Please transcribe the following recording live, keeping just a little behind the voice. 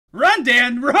Run,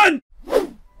 Dan, run!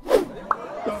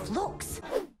 FLUX.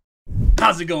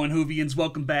 How's it going, Whovians?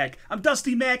 Welcome back. I'm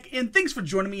Dusty Mac, and thanks for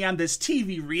joining me on this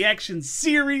TV reaction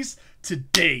series.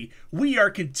 Today, we are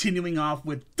continuing off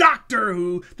with Doctor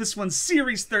Who. This one's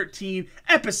Series 13,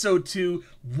 Episode 2,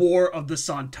 War of the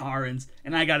Sontarans.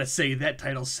 And I gotta say, that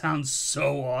title sounds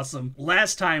so awesome.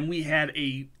 Last time, we had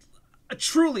a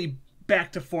truly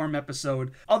back to form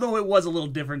episode, although it was a little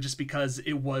different just because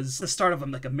it was the start of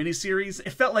like a mini-series. It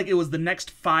felt like it was the next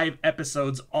 5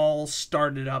 episodes all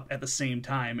started up at the same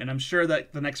time, and I'm sure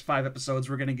that the next 5 episodes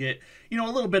we're gonna get, you know,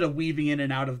 a little bit of weaving in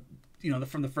and out of, you know,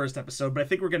 from the first episode, but I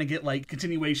think we're gonna get like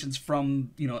continuations from,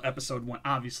 you know, episode 1,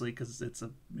 obviously, because it's a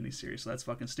miniseries, so that's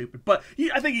fucking stupid. But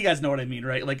I think you guys know what I mean,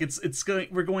 right? Like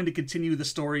we're going to continue the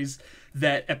stories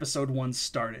that episode 1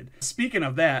 started. Speaking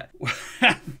of that,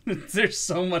 there's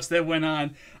so much that went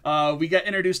on. We got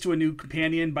introduced to a new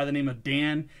companion by the name of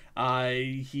Dan.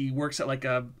 He works at like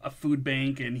a food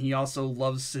bank, and he also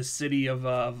loves his city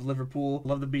of Liverpool.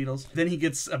 Love the Beatles. Then he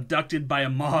gets abducted by a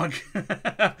Mog,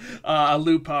 a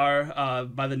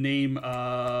Lupar by the name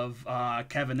of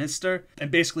Cavanister. And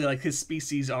basically, like, his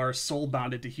species are soul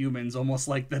bounded to humans, almost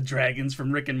like the dragons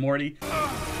from Rick and Morty.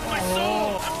 My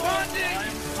soul! I'm bonding!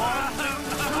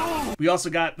 We also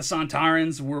got the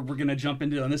Sontarans. We're going to jump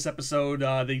into on this episode.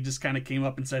 They just kind of came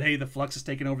up and said, hey, the FLUX is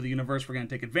taking over the universe. We're going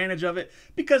to take advantage of it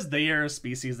because they are a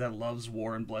species that loves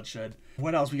war and bloodshed.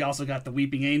 What else? We also got the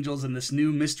Weeping Angels and this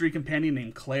new mystery companion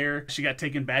named Claire. She got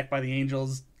taken back by the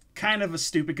Angels. Kind of a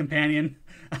stupid companion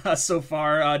so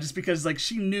far, just because like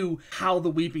she knew how the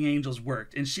Weeping Angels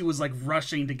worked, and she was like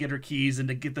rushing to get her keys and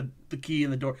to get the key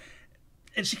in the door.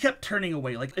 And she kept turning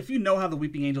away. Like, if you know how the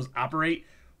Weeping Angels operate,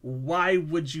 why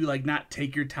would you like not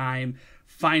take your time,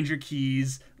 find your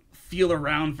keys, feel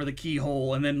around for the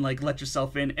keyhole, and then like let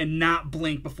yourself in and not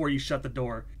blink before you shut the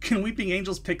door? Can Weeping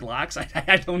Angels pick locks?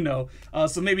 I don't know.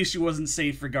 So maybe she wasn't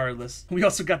safe regardless. We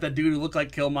also got that dude who looked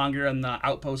like Killmonger on the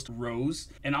Outpost Rose,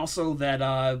 and also that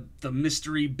the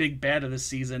mystery big bad of this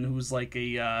season who's like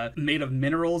a made of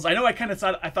minerals. I know I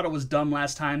thought it was dumb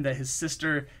last time that his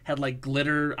sister had like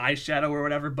glitter eyeshadow or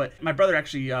whatever, but my brother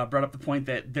actually brought up the point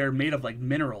that they're made of like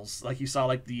minerals, like you saw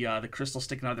like the crystal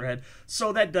sticking out of their head.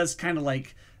 So that does kind of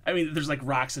like, I mean, there's like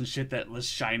rocks and shit that was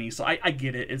shiny, so I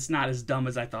get it. It's not as dumb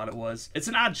as I thought it was. It's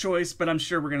an odd choice, but I'm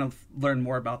sure we're going to learn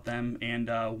more about them and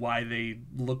why they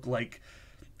look like,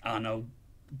 I don't know,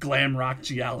 glam rock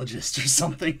geologists or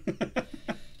something.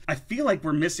 I feel like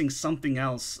we're missing something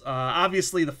else.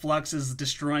 Obviously, the FLUX is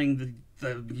destroying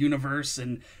the universe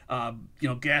and, you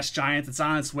know, gas giants. It's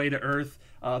on its way to Earth.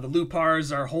 The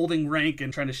Lupars are holding rank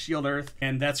and trying to shield Earth,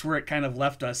 and that's where it kind of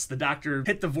left us. The Doctor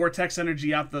hit the vortex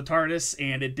energy out the TARDIS,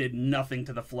 and it did nothing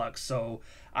to the FLUX, so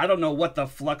I don't know what the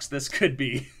FLUX this could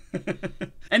be.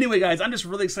 Anyway, guys, I'm just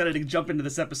really excited to jump into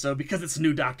this episode because it's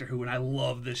new Doctor Who, and I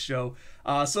love this show.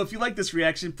 So if you like this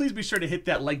reaction, please be sure to hit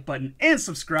that like button and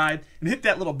subscribe, and hit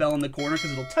that little bell in the corner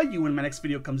because it'll tell you when my next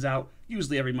video comes out,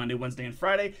 usually every Monday, Wednesday, and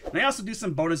Friday. And I also do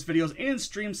some bonus videos and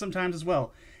streams sometimes as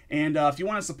well. And if you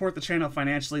want to support the channel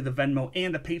financially, the Venmo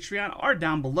and the Patreon are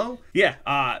down below. Yeah,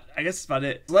 I guess that's about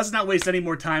it. So let's not waste any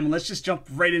more time, and let's just jump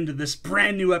right into this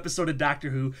brand new episode of Doctor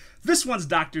Who. This one's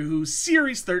Doctor Who,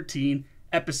 Series 13,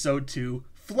 Episode 2,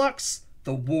 FLUX,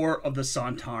 The War of the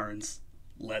Sontarans.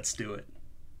 Let's do it.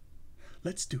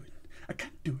 Let's do it. I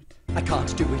can't do it. I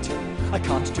can't do it. I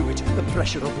can't do it. The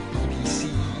pressure of the BBC.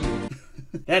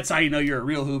 That's how you know you're a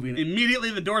real Whovian.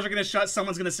 Immediately the doors are going to shut,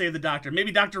 someone's going to save the Doctor.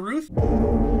 Maybe Dr. Ruth?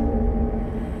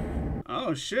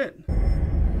 Oh, shit.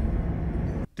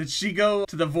 Did she go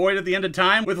to the void at the end of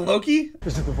time with Loki?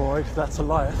 This is the void, that's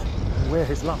Goliath. We're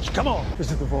his lunch, come on! This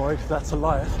is the void, that's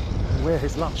Goliath. We're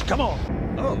his lunch, come on!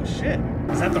 Oh, shit.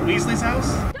 Is that the Weasley's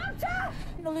house? Doctor!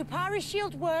 The Lupari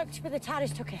shield worked, but the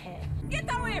TARDIS took a hit.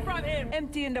 Get away from him!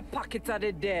 Emptying the pockets of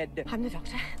the dead. I'm the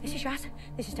Doctor. This is Raz.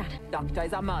 This is Dan. Doctor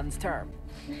is a man's term.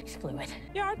 It's fluid.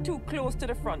 You're too close to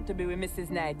the front to be with Mrs.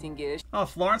 Nightingale. Oh,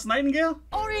 Florence Nightingale?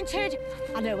 Oriented.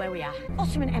 I know where we are.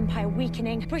 Ottoman Empire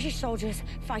weakening. British soldiers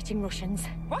fighting Russians.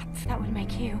 What? That would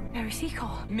make you Mary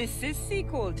Seacole. Mrs.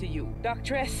 Seacole to you.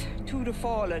 Doctress to the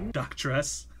fallen.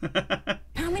 Doctress.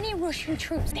 How many Russian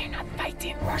troops? They're not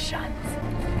fighting Russians.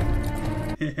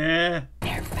 Yeah.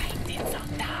 They're fighting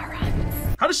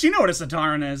Sontarans. How does she know what a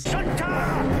Sontaran is?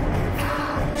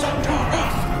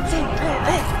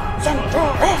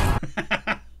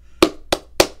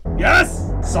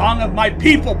 Yes! Song of my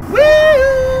people! Woo!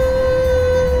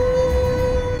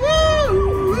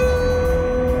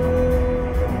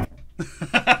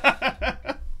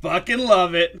 Fucking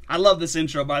love it. I love this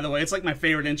intro, by the way. It's like my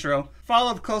favorite intro.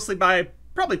 Followed closely by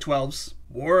probably 12s.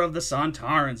 War of the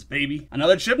Sontarans, baby.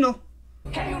 Another Chibnall.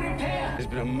 Can you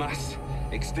been a mass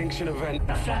extinction event.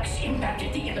 The flux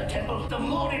impacted the inner temple. The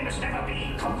mooring must never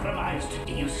be compromised.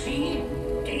 Do you see?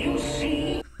 Do you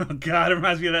see? Oh God, it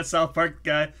reminds me of that South Park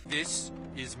guy. This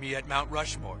is me at Mount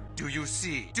Rushmore. Do you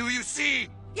see? Do you see?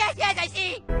 Yes, I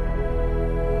see!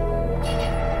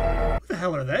 What the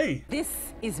hell are they?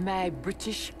 This is my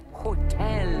British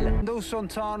hotel. Those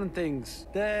Sontaran things,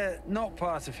 they're not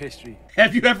part of history.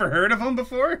 Have you ever heard of them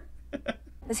before?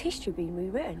 Has history been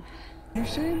rewritten? You've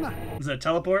seen that? Is that a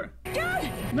teleport? Dad!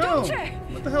 No! Doctor!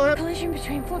 What the hell happened? Collision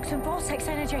between flux and vortex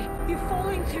energy. You're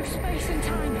falling through space and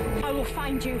time. I will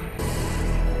find you.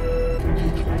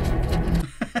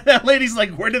 That lady's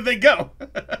like, where did they go?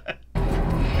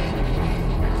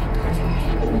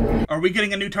 Are we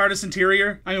getting a new TARDIS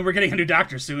interior? I mean, we're getting a new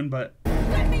doctor soon, but...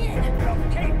 Let me in!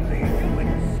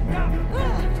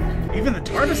 Even the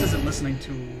TARDIS isn't listening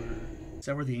to her. Is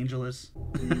that where the angel is?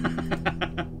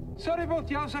 Sorry about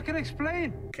the house, I can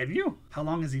explain. Can you? How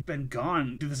long has he been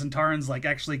gone? Do the Sontarans, like,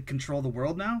 actually control the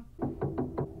world now?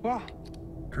 What?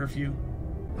 Curfew?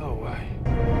 No way.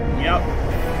 Yep.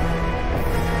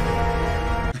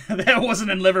 That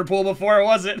wasn't in Liverpool before,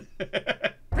 was it?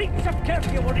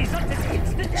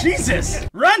 Jesus!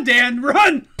 Run, Dan!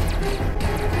 Run!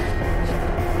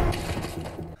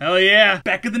 Hell yeah!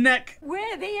 Back of the neck!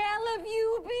 Where the hell have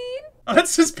you been? Oh,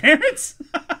 that's his parents?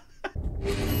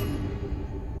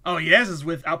 Oh, yes, is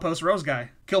with Outpost Rose guy.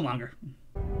 Killmonger.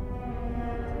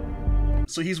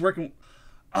 So he's working...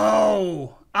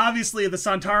 Oh! Obviously the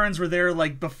Sontarans were there,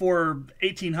 like, before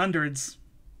 1800s.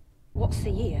 What's the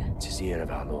year? It is the year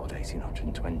of our Lord,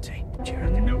 1820. Do you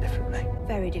reckon differently?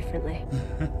 Very differently.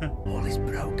 All is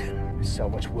broken. There's so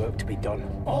much work to be done.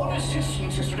 All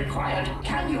assistance is required.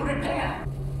 Can you repair?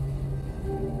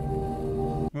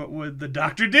 What would the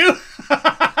doctor do?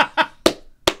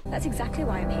 That's exactly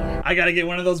why I'm here. I gotta get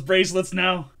one of those bracelets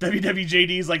now.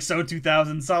 WWJD's like so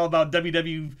 2000. It's all about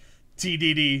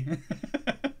WWTDD.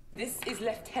 This is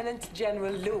Lieutenant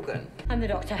General Logan. I'm the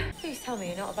doctor. Please tell me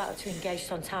you're not about to engage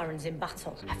Sontarans in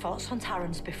battle. I fought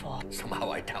Sontarans before.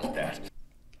 Somehow I doubt that.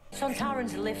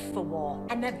 Sontarans live for war,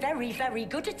 and they're very, very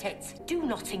good at it. Do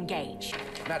not engage.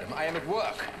 Madam, I am at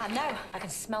work. I know. I can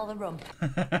smell the rum.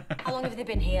 How long have they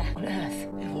been here on Earth?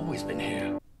 They've always been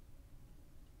here.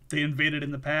 They invaded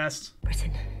in the past.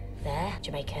 Britain. There.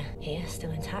 Jamaica. Here.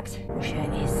 Still intact. Russia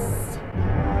is...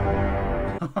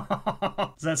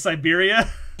 Is that Siberia?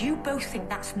 You both think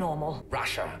that's normal?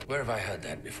 Russia. Where have I heard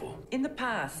that before? In the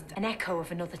past. An echo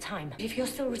of another time. If you're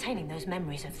still retaining those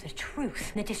memories of the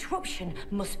truth, the disruption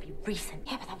must be recent.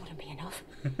 Yeah, but that wouldn't be enough.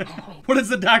 What does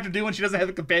the doctor do when she doesn't have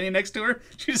a companion next to her?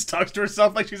 She just talks to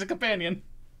herself like she's a companion.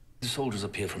 The soldiers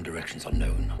appear from directions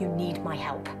unknown. You need my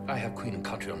help. I have Queen and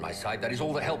country on my side. That is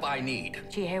all the help I need.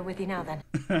 She here with you now, then?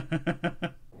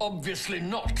 Obviously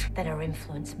not. Then her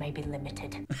influence may be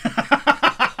limited.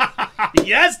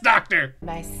 Yes, doctor!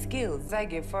 My skills I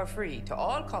give for free to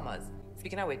all comers.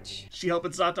 Speaking of which... She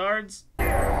helping Sontarans?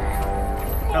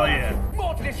 Hell yeah.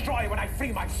 More to destroy when I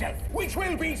free myself, which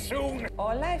will be soon.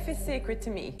 All life is sacred to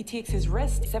me. He takes his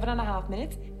rest 7.5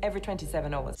 minutes every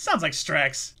 27 hours. Sounds like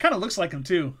Strax. Kind of looks like him,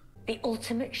 too. The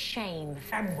ultimate shame.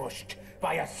 Ambushed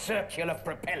by a circle of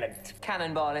propellant.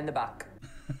 Cannonball in the back.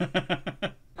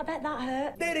 I bet that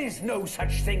hurt. There is no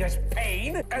such thing as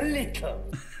pain. A little.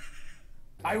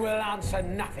 I will answer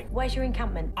nothing. Where's your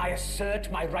encampment? I assert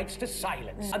my rights to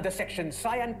silence under Section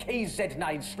Cyan KZ9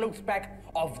 Slopesback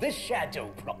of the Shadow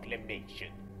Proclamation.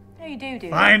 No, you do.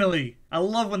 Finally! I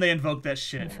love when they invoke that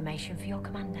shit. Information for your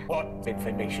commander. What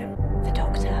information? The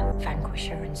Doctor,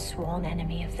 vanquisher and sworn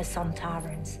enemy of the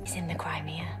Sontarans, is in the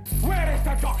Crimea. Where is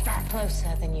the Doctor?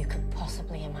 Closer than you could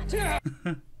possibly imagine.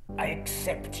 I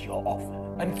accept your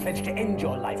offer and pledge to end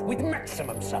your life with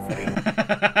maximum suffering.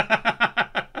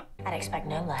 I'd expect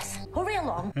no less. Hurry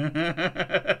along.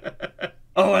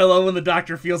 Oh, I love when the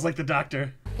doctor feels like the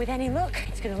doctor. With any luck,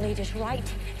 it's going to lead us right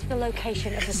to the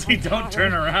location of the See, don't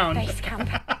turn around. base camp.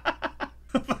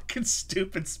 Fucking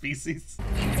stupid species.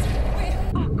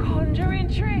 A conjuring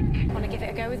trick. Want to give it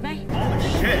a go with me? Holy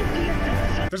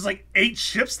shit. There's like 8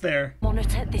 ships there.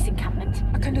 Monitor this encampment.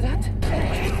 I can do that.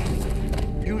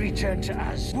 You return to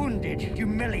us, wounded,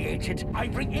 humiliated. I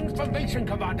bring information,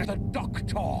 Commander. The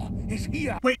Doctor is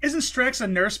here. Wait, isn't Strax a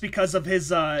nurse because of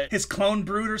his clone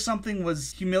brood or something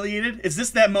was humiliated? Is this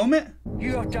that moment?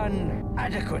 You have done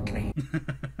adequately.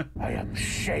 I am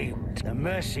shamed. The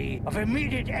mercy of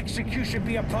immediate execution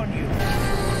be upon you.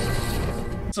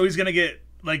 So he's gonna get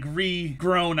like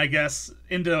regrown, I guess,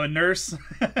 into a nurse.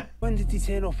 When did he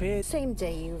turn up here? Same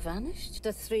day you vanished. The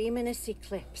 3-minute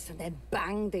eclipse, and then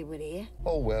bang, they were here.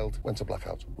 Whole world went to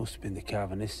blackout. Must have been the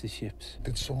Calvinista ships.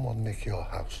 Did someone nick your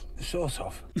house? Sort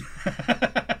of.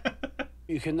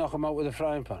 You can knock them out with a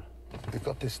frying pan. They've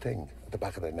got this thing at the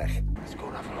back of their neck. Let's go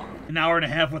and have a look. An hour and a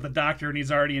half with a doctor, and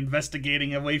he's already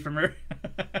investigating away from her.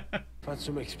 I've had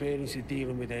some experience of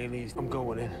dealing with aliens. I'm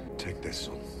going in. Take this,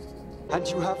 son. And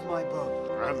you have my bow.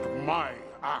 And my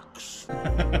axe.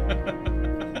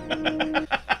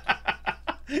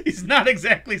 He's not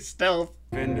exactly stealth.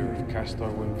 Vendor of cast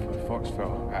iron for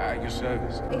Foxfell. At your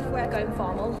service. If we're going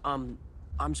formal.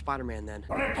 I'm Spider-Man then.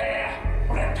 Repair!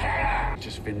 Repair!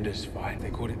 Just vendor's fine.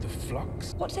 They call it the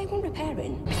FLUX. What's they want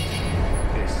repairing?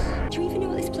 This. Do you even know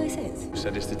what this place is?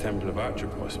 Said it's the Temple of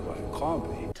Atropos, but it can't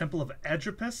be. Temple of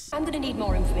Atropos? I'm gonna need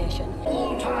more information.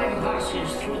 All time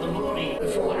passes through the Mooney.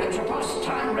 Before Atropos,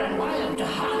 time ran wild to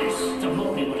harness the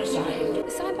Mooney would assign.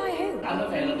 Signed by who?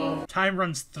 Unavailable. Time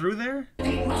runs through there?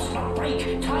 It must not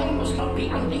break. Time must not be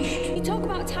unleashed. You talk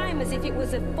about time as if it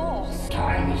was a force.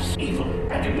 Time is evil,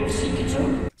 and it will seek its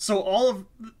own. So all of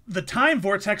the time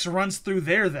vortex runs through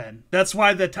there then. That's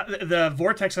why the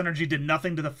vortex energy did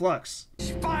nothing to the flux.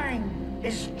 Spying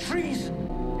is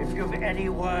treason. If you've any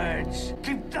words,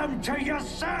 keep them to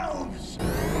yourselves.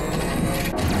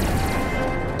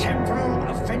 Temporal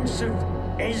offensive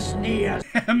is near.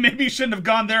 Maybe you shouldn't have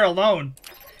gone there alone.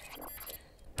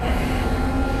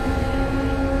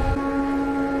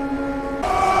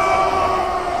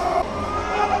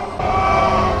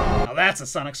 Now that's a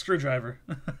sonic screwdriver.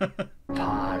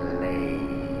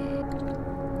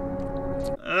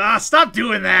 Stop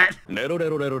doing that!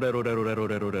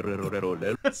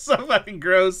 That's so fucking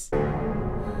gross.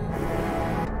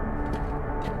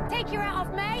 Take your hat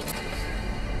off, mate.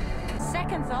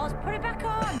 Second thoughts, put it back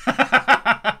on.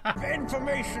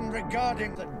 Information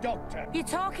regarding the doctor. You're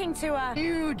talking to her.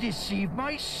 You deceived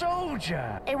my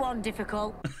soldier. It wasn't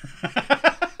difficult.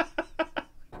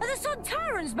 Are the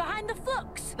Sontarans behind the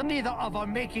flux? Neither of our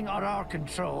making or our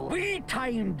control. We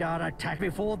timed our attack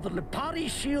before the Lipari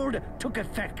shield took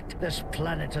effect. This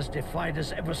planet has defied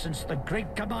us ever since the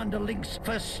great Commander Lynx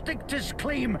first staked his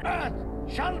claim. Earth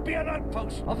shall be an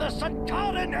outpost of the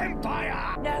Sontaran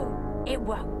Empire. No, it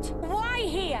won't. Why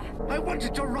here? I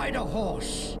wanted to ride a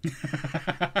horse.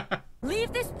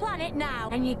 Leave this planet now,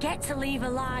 and you get to leave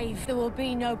alive. There will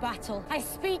be no battle. I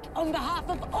speak on behalf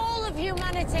of all of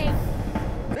humanity.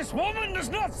 This woman does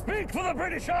not speak for the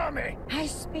British Army. I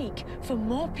speak for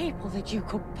more people than you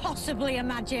could possibly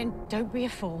imagine. Don't be a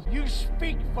fool. You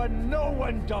speak for no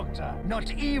one, Doctor. Not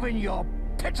even your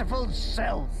pitiful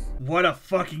self. What a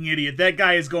fucking idiot. That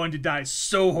guy is going to die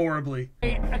so horribly.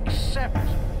 I accept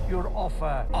your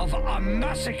offer of a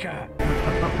massacre.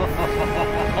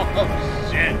 Oh,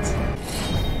 shit.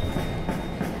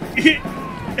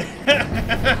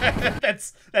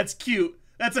 That's cute.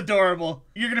 That's adorable.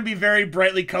 You're gonna be very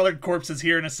brightly colored corpses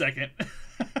here in a second.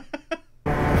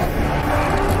 Wow,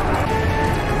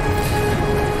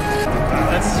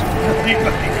 that's really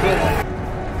fucking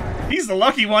cool. He's the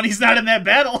lucky one. He's not in that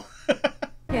battle.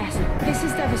 Yes, this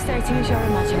is devastating as you're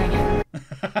imagining.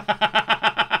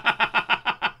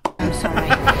 I'm sorry.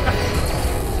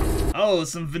 Oh,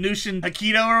 some Venusian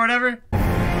Aikido or whatever?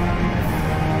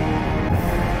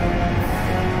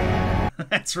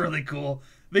 That's really cool.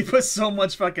 They put so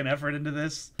much fucking effort into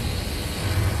this.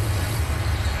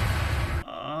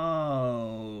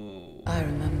 Oh. I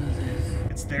remember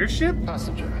this. It's their ship?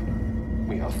 Passenger,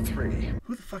 we are 3.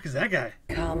 Who the fuck is that guy?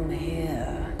 Come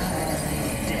here.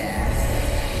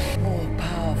 Death. More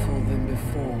powerful than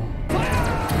before.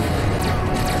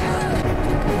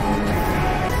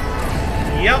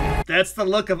 Yep, that's the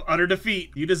look of utter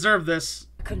defeat. You deserve this.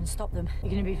 I couldn't stop them.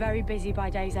 You're going to be very busy by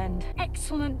day's end.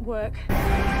 Excellent work.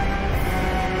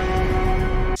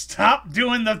 Stop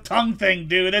doing the tongue thing,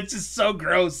 dude. It's just so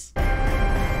gross.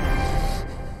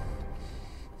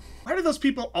 Why do those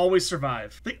people always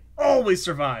survive? They always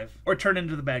survive. Or turn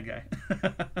into the bad guy.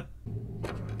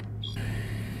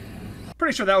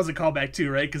 Pretty sure that was a callback too,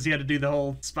 right? Because he had to do the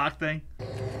whole Spock thing.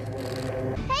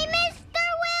 Hey, Mr.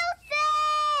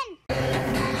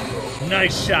 Wilson!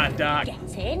 Nice shot, Doc.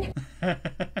 Get in.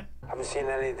 Haven't seen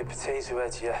any of the potato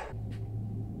heads yet.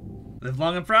 Live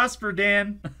long and prosper,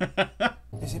 Dan.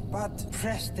 Is it bad to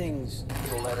press things?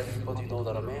 Don't let everybody know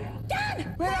that I'm here.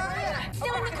 Dan! Where are you?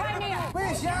 Still in the cranium.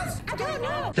 Where's Yaz? I don't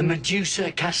know. The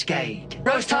Medusa Cascade.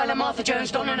 Rose Tyler, Martha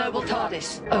Jones, Donna Noble,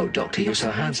 TARDIS. Oh, Doctor, you're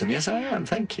so handsome. Yes, I am.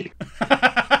 Thank you.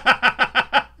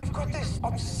 I've got this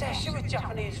obsession with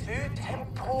Japanese food.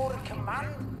 Temporal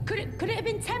command. Could it have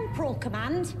been temporal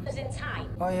command? As in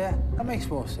time? Oh yeah, that makes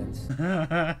more sense. We've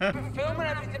been filming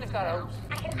everything if that helps.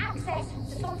 I can access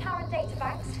the Sontaran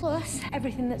databanks. Plus,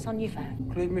 everything that's on your phone.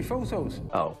 Including me photos.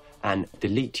 Oh, and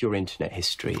delete your internet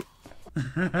history.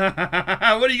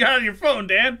 What do you got on your phone,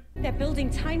 Dan? They're building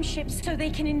time ships so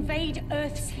they can invade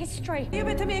Earth's history. You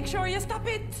better make sure you stop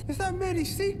it. Is that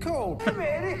Mary's sea code? Hey,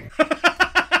 Mary.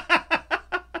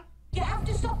 You have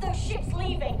to stop those ships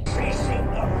leaving. Tracing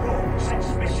the road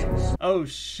transmissions. Oh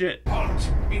shit. Halt!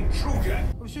 Intruder!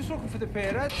 I was just looking for the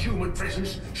parrot. Human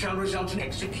presence shall result in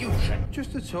execution.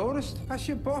 Just a tourist. That's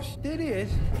your boss. There he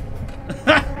is.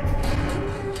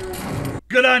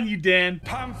 Good on you, Dan.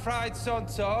 Pan-fried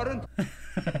Sontaran.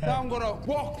 Now I'm gonna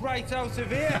walk right out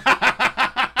of here. I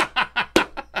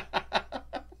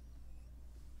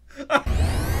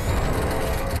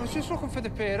was just looking for the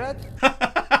parrot.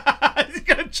 He's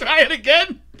gonna try it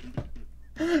again?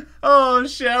 Oh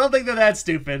shit, I don't think they're that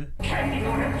stupid. Can you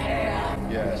repair?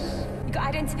 Yes. You got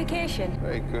identification?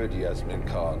 Very good, Yasmin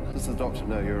Khan. Does the doctor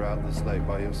know you're out this late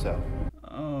by yourself?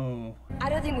 Oh. I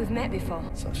don't think we've met before.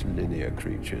 Such linear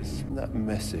creatures. That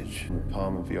message in the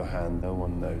palm of your hand no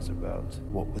one knows about.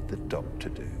 What would the doctor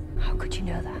do? How could you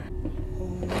know that?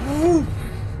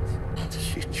 Does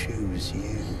she choose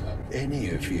you? Any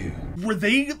of you? Were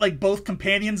they, like, both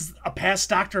companions a past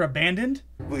doctor abandoned?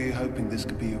 Were you hoping this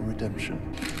could be your redemption?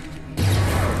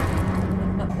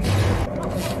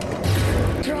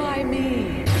 Try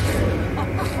me.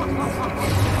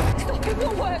 Stop, it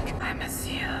will work. I'm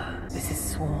Monsieur. This is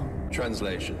Swarm.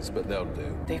 Translations, but they'll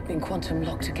do. They've been quantum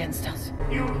locked against us.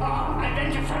 You are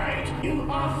identified. You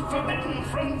are forbidden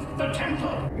from the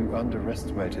temple. You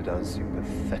underestimated us, you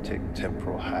pathetic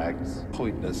temporal hags.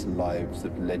 Pointless lives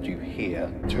that led you here.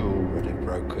 Two already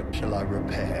broken. Shall I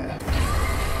repair?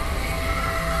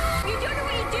 You don't know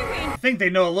what you're doing. I think they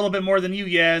know a little bit more than you,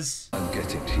 Yaz. I'm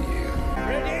getting to you.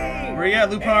 Ready? Where you at,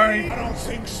 Lupari? I don't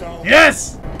think so.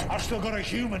 Yes! I've still got a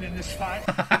human in this fight.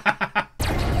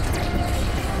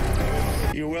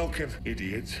 You're welcome,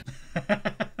 idiot.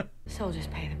 Soldiers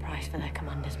pay the price for their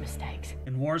commander's mistakes.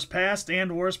 In wars past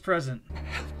and wars present.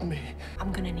 Help me.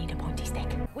 I'm gonna need a pointy stick.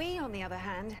 We, on the other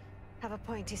hand, have a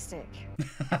pointy stick.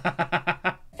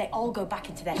 They all go back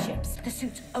into their ships. The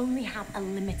suits only have a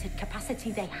limited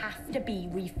capacity. They have to be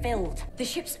refilled. The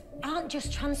ships aren't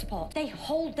just transport. They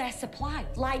hold their supply,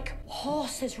 like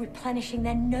horses replenishing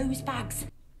their nose bags.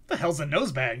 What the hell's a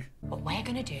nose bag? What we're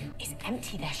gonna do is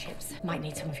empty their ships. Might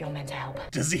need some of your men to help.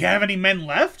 Does he have any men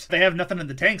left? They have nothing in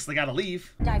the tanks, they gotta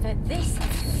leave. Divert this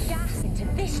gas into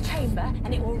this chamber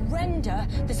and it will render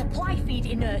the supply feed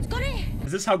inert. Got it?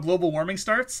 Is this how global warming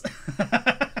starts?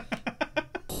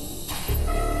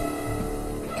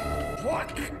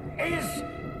 What is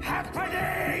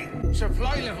happening?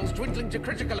 Supply levels dwindling to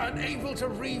critical. Unable to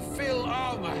refill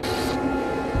armor.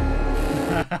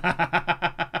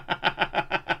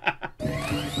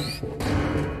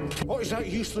 What is that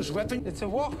useless weapon? It's a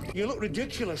what? You look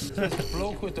ridiculous. The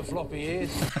bloke with the floppy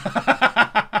ears.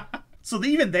 So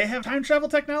even they have time travel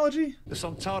technology? The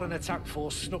Sontaran attack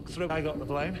force snuck through. I got the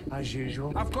blame, as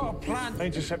usual. I've got a plan. I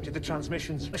intercepted the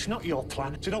transmissions. It's not your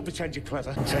plan, so don't pretend you're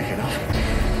clever. Take it off.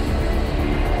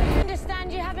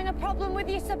 Understand you're having a problem with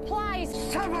your supplies.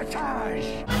 Sabotage!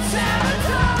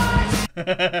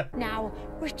 Now,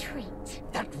 retreat.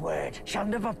 That word shall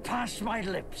never pass my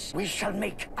lips. We shall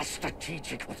make a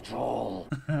strategic withdrawal.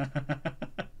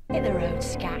 Hit the road,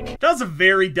 Skak. That was a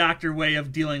very doctor way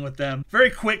of dealing with them. Very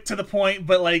quick to the point,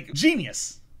 but like,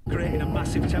 genius. Creating a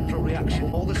massive temporal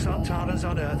reaction. All the Sontarans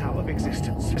on Earth out of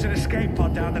existence. There's an escape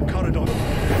pod down the corridor.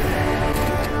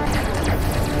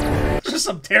 Just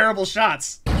some terrible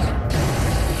shots.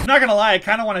 I'm not gonna lie, I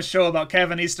kind of want a show about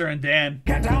Kevin, Easter, and Dan.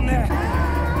 Get down there!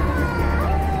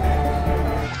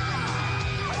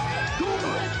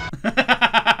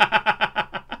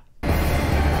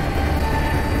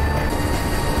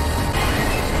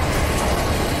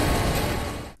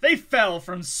 They fell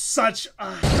from such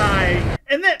a high,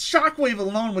 and that shockwave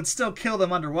alone would still kill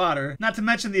them underwater, not to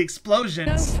mention the No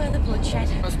explosions. further bloodshed.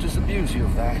 Must disabuse you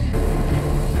of that.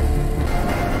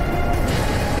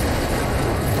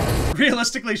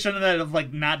 Realistically, shouldn't that have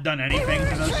like not done anything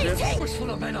to those ships? Which one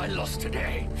of men I lost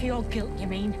today? For your guilt, you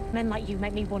mean? Men like you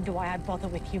make me wonder why I bother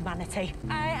with humanity.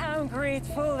 I am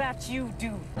grateful that you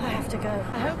do. I have to go.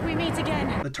 I hope we meet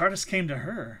again. The TARDIS came to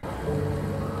her.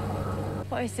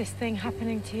 What is this thing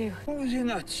happening to you? What was in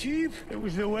that tube? It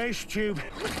was the waste tube.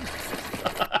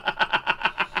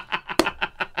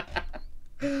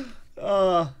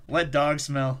 Wet dog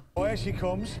smell. Boy, Away she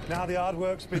comes. Now the hard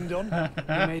work's been done.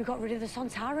 We got rid of the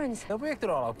Sontarans. I worked it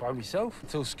all out by myself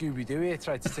until Scooby-Doo here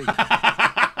tried to take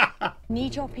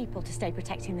Need your people to stay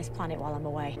protecting this planet while I'm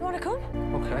away. You want to come?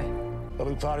 Okay. The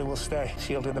Lupari will stay,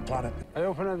 shielding the planet. I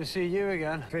hope I never see you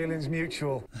again. Feelings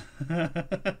mutual.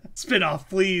 Spin off,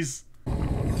 please. We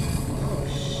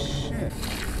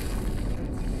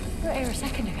were here a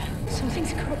second ago.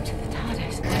 Something's corrupted the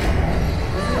TARDIS.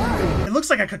 It looks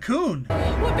like a cocoon.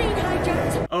 We're being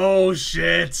hijacked. Oh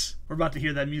shit. We're about to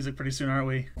hear that music pretty soon, aren't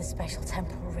we? The spatial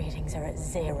temporal readings are at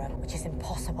 0, which is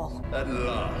impossible. At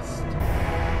last.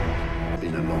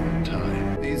 Been a long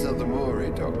time. These are the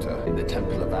Mori, Doctor, in the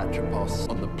Temple of Atropos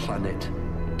on the planet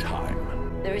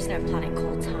Time. There is no planet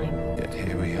called Time. Yet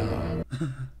here we are.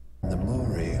 The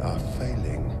Mori are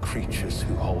failing creatures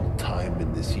who hold time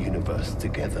in this universe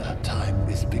together. Time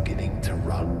is beginning to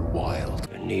run wild.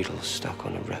 A needle stuck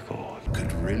on a record.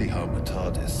 Could really harm a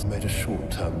TARDIS. Made a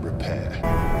short-term repair.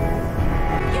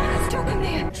 Yeah, stop him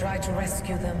there. Try to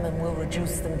rescue them and we'll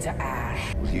reduce them to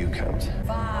ash. Will you count? 5.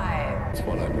 That's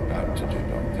what I'm about to do,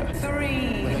 Doctor.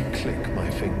 3. When I click my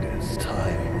fingers,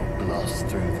 time will blast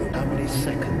through them. How many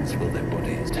seconds will their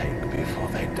bodies take before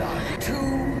they die? 2.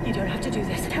 You don't have to do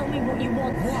this. Tell me what you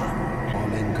want. 1.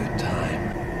 All in good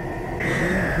time.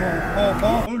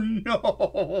 Oh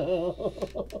no!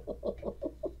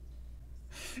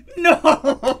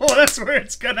 No! That's where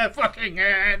it's gonna fucking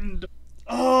end!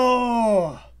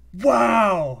 Oh!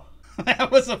 Wow!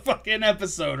 That was a fucking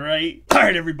episode, right?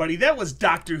 Alright, everybody, that was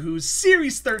Doctor Who's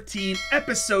Series 13,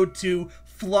 Episode 2,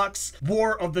 Flux,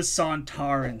 War of the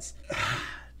Sontarans.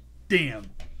 Damn.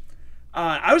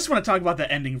 I just want to talk about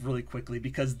the ending really quickly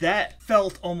because that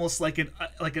felt almost like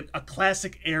a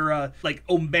classic era, like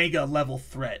Omega level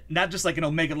threat. Not just like an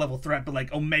Omega level threat, but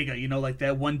like Omega, you know, like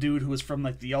that one dude who was from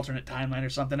like the alternate timeline or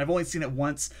something. I've only seen it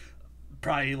once,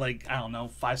 probably like, I don't know,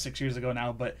 5-6 years ago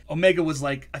now, but Omega was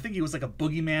like, I think he was like a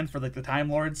boogeyman for like the Time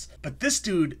Lords. But this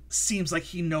dude seems like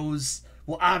he knows.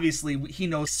 Well, obviously, he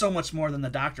knows so much more than the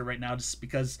Doctor right now just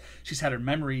because she's had her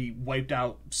memory wiped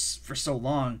out for so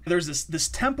long. There's this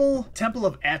temple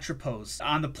of Atropos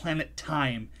on the planet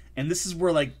Time, and this is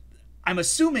where, like, I'm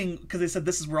assuming, because they said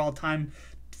this is where all time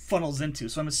funnels into,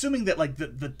 so I'm assuming that, like,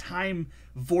 the time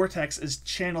vortex is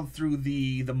channeled through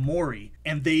the Mori,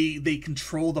 and they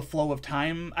control the flow of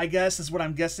time, I guess, is what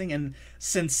I'm guessing, and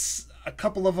since a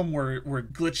couple of them were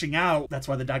glitching out, that's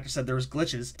why the Doctor said there was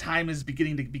glitches, time is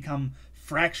beginning to become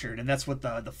fractured, and that's what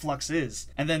the flux is.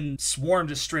 And then Swarm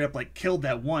just straight up like killed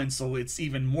that one, so it's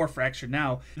even more fractured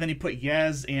now. And then he put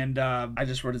Yaz and I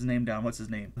just wrote his name down. What's his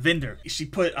name? Vinder. She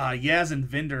put Yaz and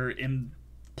Vinder in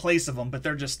place of them, but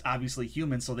they're just obviously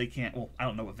human, so they can't. Well, I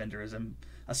don't know what Vinder is. I'm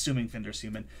assuming Vinder's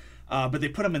human. But they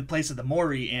put them in place of the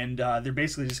Mori, and they're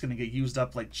basically just going to get used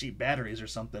up like cheap batteries or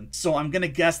something. So I'm going to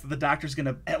guess that the Doctor's going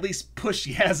to at least push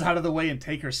Yaz out of the way and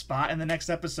take her spot in the next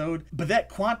episode.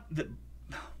 But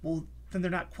well, then they're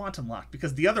not quantum locked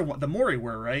because the other one, the Mori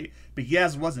were, right? But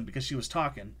Yaz wasn't because she was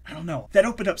talking. I don't know. That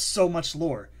opened up so much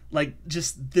lore. Like,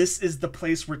 just this is the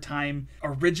place where time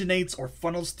originates or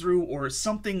funnels through, or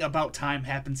something about time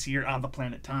happens here on the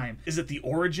planet Time. Is it the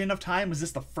origin of time? Is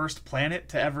this the first planet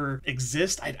to ever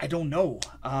exist? I don't know.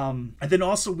 And then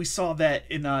also we saw that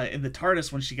in the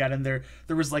TARDIS when she got in there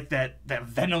was like that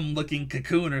venom looking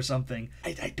cocoon or something.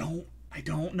 I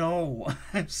don't know.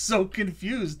 I'm so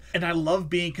confused. And I love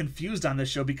being confused on this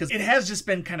show because it has just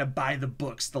been kind of by the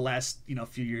books the last,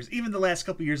 few years. Even the last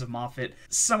couple years of Moffat,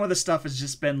 some of the stuff has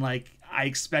just been like, I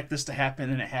expect this to happen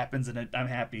and it happens and I'm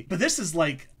happy. But this is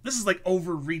like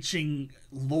overreaching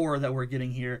lore that we're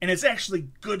getting here. And it's actually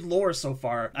good lore so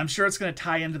far. I'm sure it's going to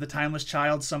tie into the Timeless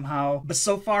Child somehow. But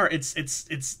so far it's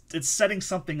setting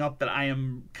something up that I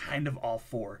am kind of all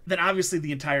for. Then obviously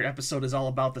the entire episode is all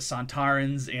about the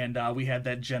Sontarans, and we had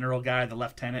that general guy, the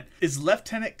lieutenant. Is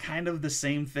lieutenant kind of the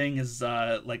same thing as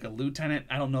like a lieutenant?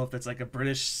 I don't know if it's like a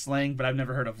British slang, but I've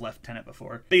never heard of lieutenant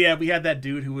before. But yeah, we had that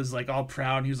dude who was like all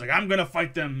proud and he was like, I'm gonna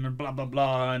fight them and blah blah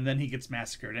blah, and then he gets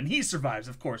massacred and he survives,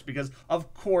 of course, because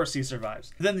of course he survives.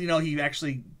 Then he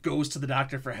actually goes to the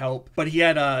Doctor for help, but he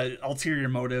had ulterior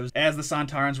motives. As the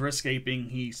Sontarans were escaping,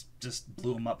 he just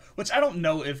blew them up, which I don't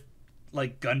know if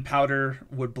like gunpowder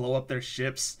would blow up their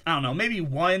ships. I don't know, maybe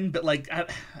one, but like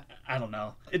I don't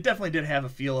know. It definitely did have a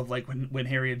feel of like when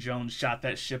Harriet Jones shot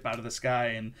that ship out of the sky,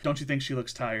 and don't you think she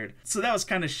looks tired? So that was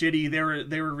kind of shitty.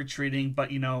 They were retreating, but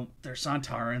they're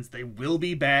Sontarans. They will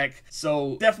be back.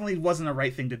 So definitely wasn't the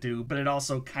right thing to do, but it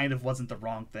also kind of wasn't the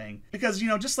wrong thing. Because,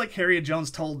 just like Harriet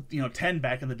Jones told, 10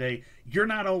 back in the day, you're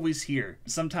not always here.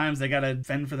 Sometimes they gotta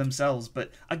fend for themselves,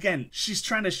 but again, she's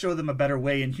trying to show them a better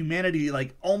way, and humanity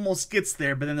like almost gets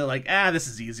there, but then they're like, this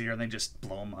is easier, and they just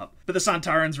blow them up. But the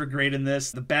Sontarans were great in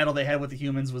this. The battle they had with the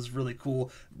humans was really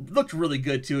cool. Looked really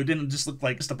good too. It didn't just look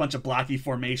like just a bunch of blocky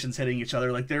formations hitting each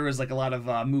other. Like there was like a lot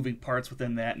of moving parts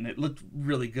within that, and it looked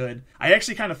really good. I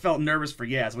actually kind of felt nervous for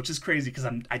Yaz, which is crazy because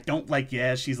I don't like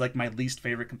Yaz. She's like my least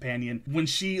favorite companion. When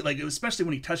she like, especially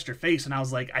when he touched her face, and I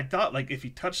was like, I thought like if he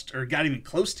touched or got even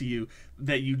close to you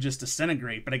that you just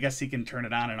disintegrate, but I guess he can turn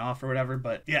it on and off or whatever.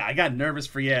 But yeah, I got nervous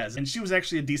for Yaz, and she was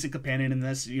actually a decent companion in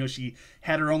this. You know, she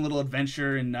had her own little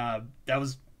adventure, and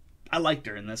I liked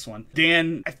her in this one.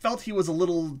 Dan, I felt he was a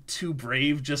little too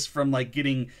brave just from like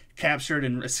getting captured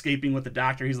and escaping with the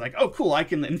doctor. He's like, oh cool, I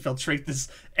can infiltrate this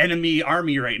enemy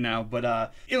army right now.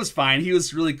 But it was fine. He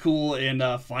was really cool and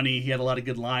funny. He had a lot of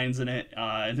good lines in it,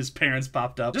 and his parents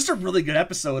popped up. Just a really good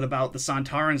episode about the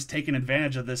Sontarans taking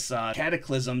advantage of this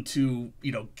cataclysm to,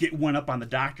 you know, get one up on the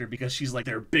doctor because she's like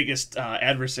their biggest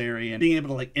adversary, and being able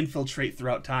to like infiltrate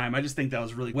throughout time. I just think that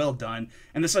was really well done.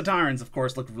 And the Sontarans, of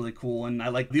course, looked really cool, and I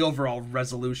like the overall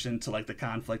resolution to like the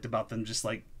conflict about them just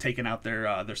like taking out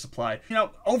their supply. You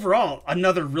know, overall,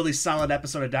 another really solid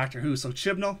episode of Doctor Who. So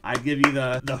Chibnall, I give you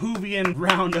the Whovian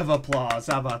round of applause.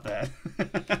 How about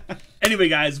that? Anyway,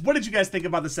 guys, what did you guys think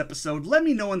about this episode? Let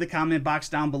me know in the comment box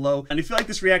down below. And if you like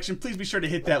this reaction, please be sure to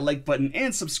hit that like button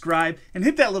and subscribe, and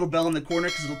hit that little bell in the corner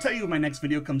because it'll tell you when my next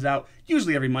video comes out,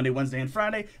 usually every Monday, Wednesday, and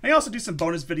Friday. And I also do some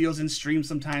bonus videos and stream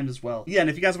sometimes as well. Yeah, and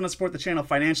if you guys want to support the channel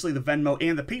financially, the Venmo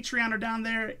and the Patreon are down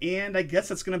there. And I guess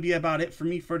that's going to be about it for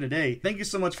me for today. Thank you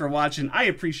so much for watching. I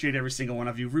appreciate every single one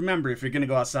of you. Remember, if you're going to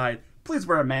go outside, please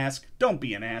wear a mask. Don't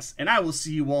be an ass. And I will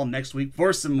see you all next week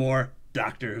for some more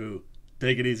Doctor Who.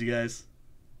 Take it easy, guys.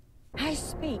 I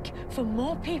speak for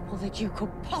more people than you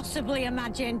could possibly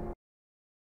imagine.